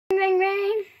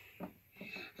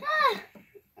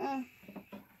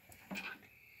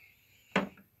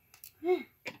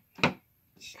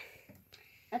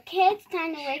kids.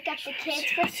 Time to wake up the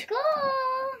kids for school.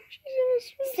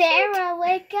 Sarah,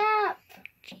 wake up.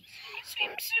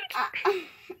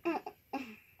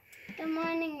 Good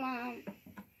morning, Mom.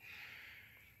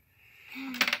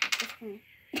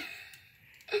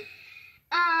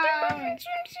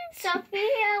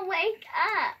 Sophia, wake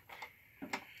up.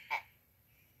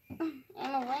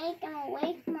 I'm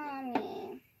awake,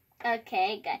 Mommy.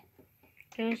 Okay, good.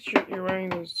 Yes, you're wearing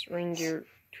those reindeer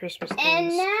Christmas things.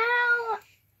 And now,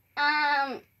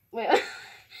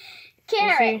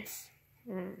 carrots.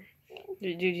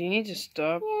 Dude, you need to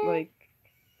stop, like,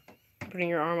 putting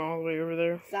your arm all the way over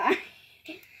there. Sorry.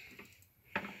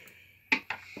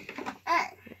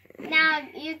 Now,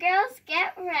 you girls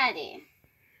get ready.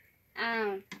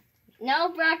 No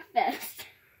breakfast.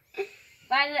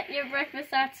 Buy your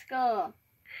breakfast at school.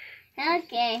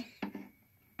 Okay.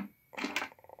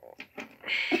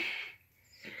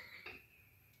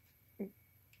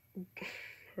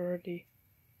 Already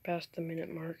past the minute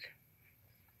mark.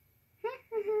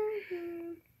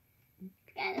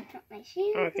 Gotta put my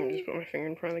shoes Oh, I think I just put my finger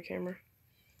in front of the camera.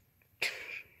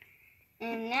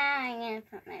 And now I'm gonna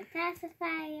put my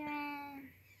pacifier in.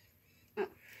 Oh.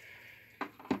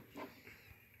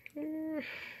 Gotta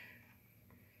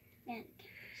get my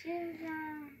shoes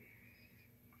on.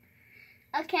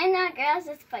 Okay, now girls,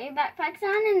 just put your backpacks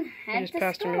on and head to just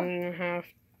passed school. a minute and a half.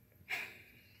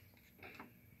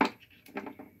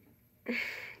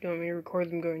 Do you want me to record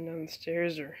them going down the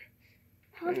stairs or?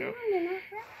 Hold on, they're not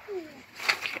ready.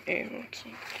 Okay, let's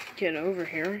get over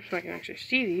here so I can actually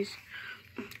see these.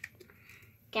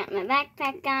 Got my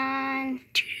backpack on.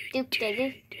 Doop -de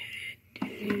 -doo.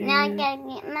 Now I gotta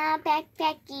get my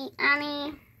backpacky on me.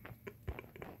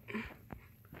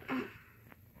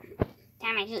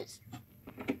 Tie my shoes.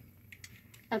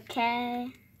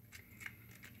 Okay.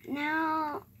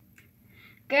 Now,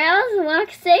 girls,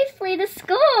 walk safely to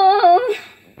school.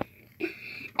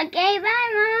 Okay,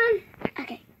 bye, Mom.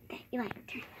 Okay, Eli,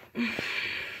 turn.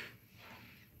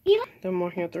 Eli. I'm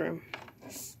walking out the room.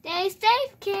 Stay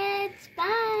safe, kids.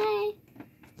 Bye.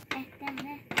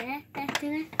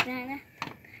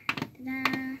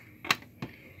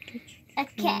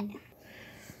 Okay.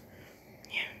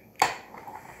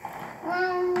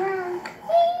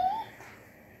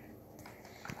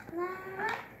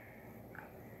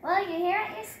 Well, you're here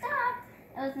at your stop.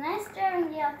 It was nice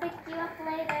driving you. I'll pick you up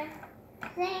later.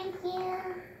 Thank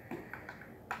you.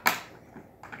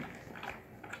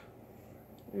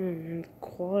 And the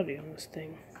quality on this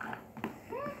thing.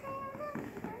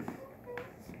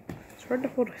 It's hard to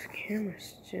hold a camera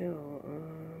still.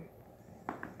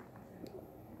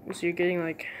 So you're getting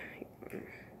like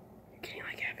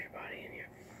half your body in here.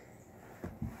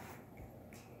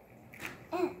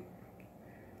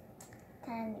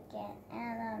 Time to get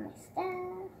out of my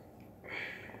stuff.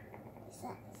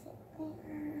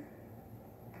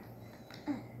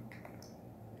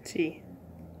 See,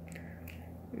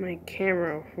 my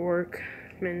camera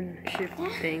workmanship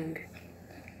thing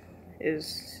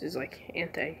is like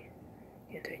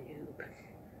anti-noob.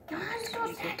 So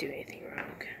you can't do anything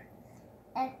wrong.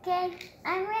 Okay,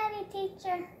 I'm ready,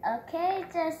 teacher. Okay,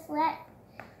 just let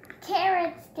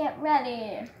carrots get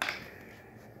ready.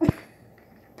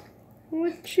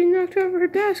 What? She knocked over her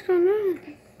desk. Oh no.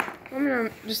 I'm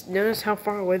gonna just notice how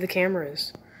far away the camera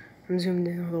is. I'm zoomed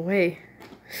in all the way.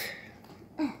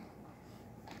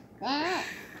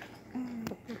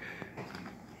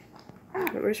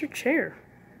 Where's your chair?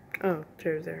 Oh,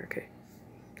 chair's there. Okay.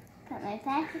 Put my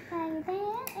pacifier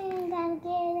there and gotta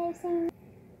get everything.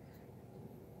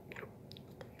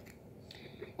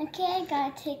 Okay, I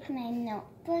gotta take my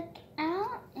notebook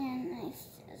out and my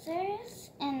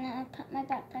scissors, and then I'll put my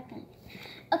backpack on.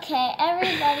 Okay,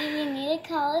 everybody, we need to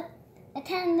call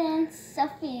attendance.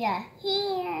 Sophia,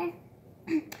 here.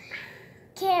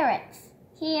 Carrots,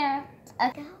 here.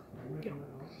 Okay.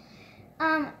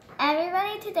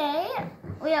 Everybody, today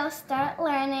we'll start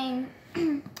learning.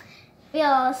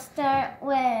 We'll start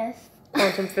with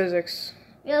Quantum physics.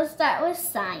 We'll start with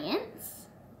science.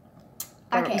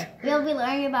 Okay, we'll be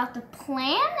learning about the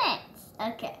planets.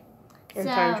 Okay. And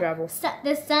time travel.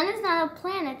 The sun is not a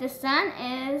planet. The sun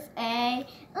is a...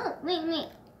 Oh, wait.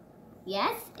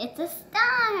 Yes, it's a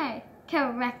star.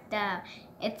 Correcto.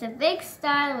 It's a big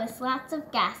star with lots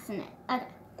of gas in it. Okay.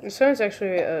 The sun is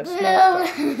actually a small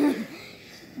star.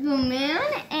 The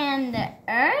moon and the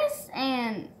Earth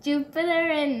and Jupiter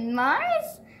and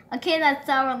Mars. Okay, that's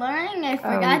all we're learning. I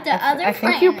forgot the other planet. I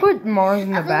think you put Mars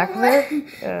in the back there.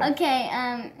 Yeah. Okay,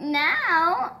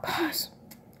 now... Pause.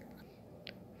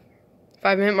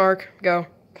 5-minute mark. Go.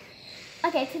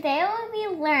 Okay, today we'll be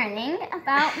learning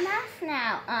about math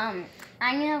now. I'm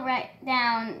gonna write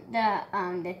down the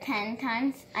 10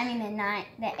 times,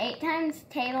 the 8 times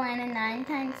table and the 9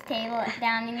 times table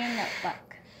down in your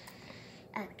notebook.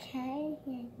 Okay,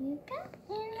 here you go,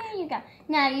 and there you go.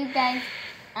 Now you guys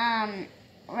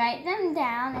write them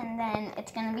down, and then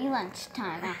it's gonna be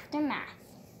lunchtime after math.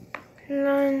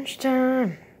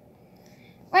 Lunchtime.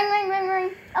 Ring, ring, ring,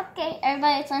 ring. Okay,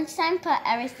 everybody, it's lunchtime. Put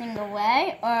everything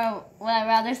away, or what I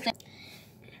rather say.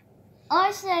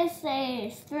 Or should I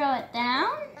say throw it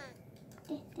down?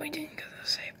 We didn't go to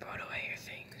say put away your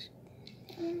things.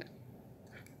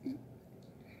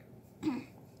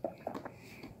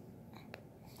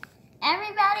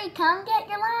 Everybody, come get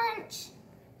your lunch.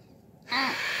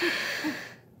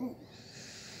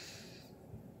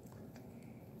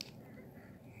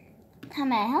 How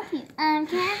may I help you? Can I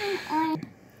have an orange?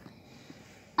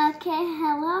 Okay,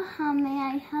 hello, how may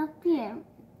I help you?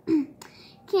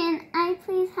 Can I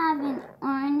please have an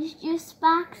orange juice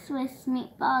box with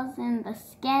meatballs and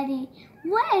biscotti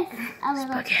with a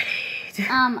little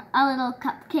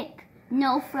cupcake,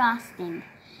 no frosting.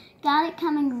 Got it,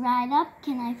 coming right up.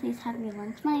 Can I please have your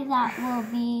lunch money? That will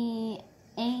be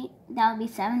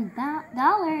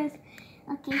 $7.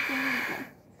 Okay, here we go.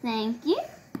 Thank you.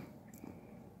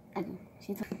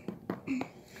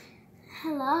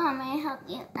 Hello, how may I help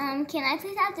you? Can I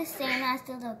please have the same as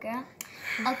the little girl?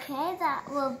 Okay, that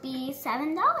will be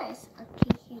 $7.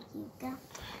 Okay, here you go.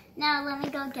 Now let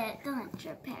me go get the lunch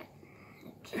prepared.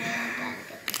 Okay, I gotta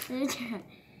get the food.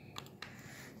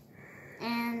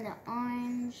 And the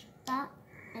orange box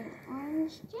and the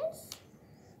orange juice.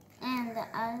 And the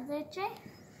other tray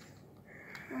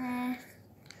with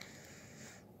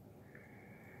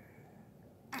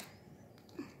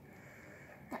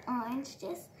the orange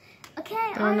juice. Okay,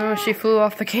 Oh no, she flew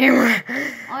off the camera.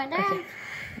 Order. Okay.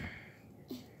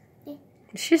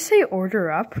 Did she say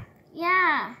order up?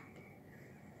 Yeah.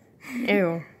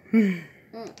 Ew. Mm.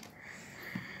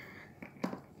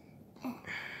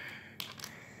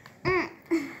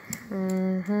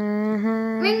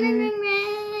 Ring, ring, ring,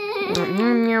 ring.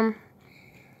 Yum, yum.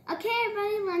 Okay,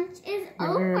 everybody, lunch is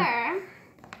over.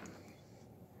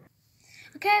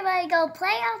 Okay, everybody, go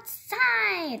play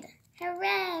outside.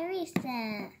 Hooray,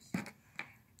 recess.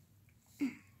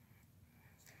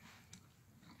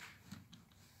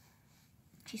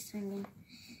 She's swinging.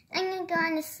 I'm gonna go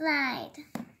on the slide.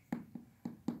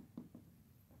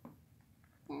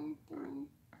 Dun, dun,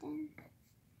 dun.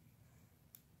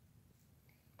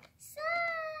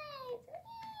 Slide!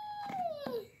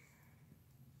 Whee!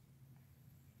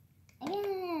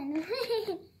 Again.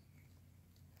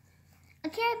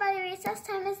 Okay, everybody, recess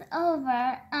time is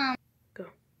over. Go.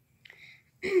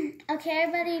 Okay,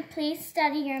 everybody, please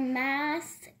study your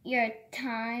math, your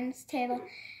times table,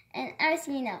 and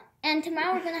everything you know. And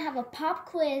tomorrow we're going to have a pop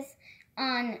quiz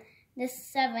on the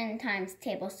 7 times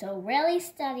table. So really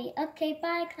study. Okay,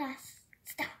 bye, class.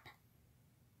 Stop.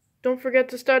 Don't forget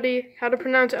to study how to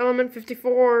pronounce element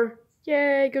 54.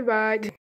 Yay, goodbye.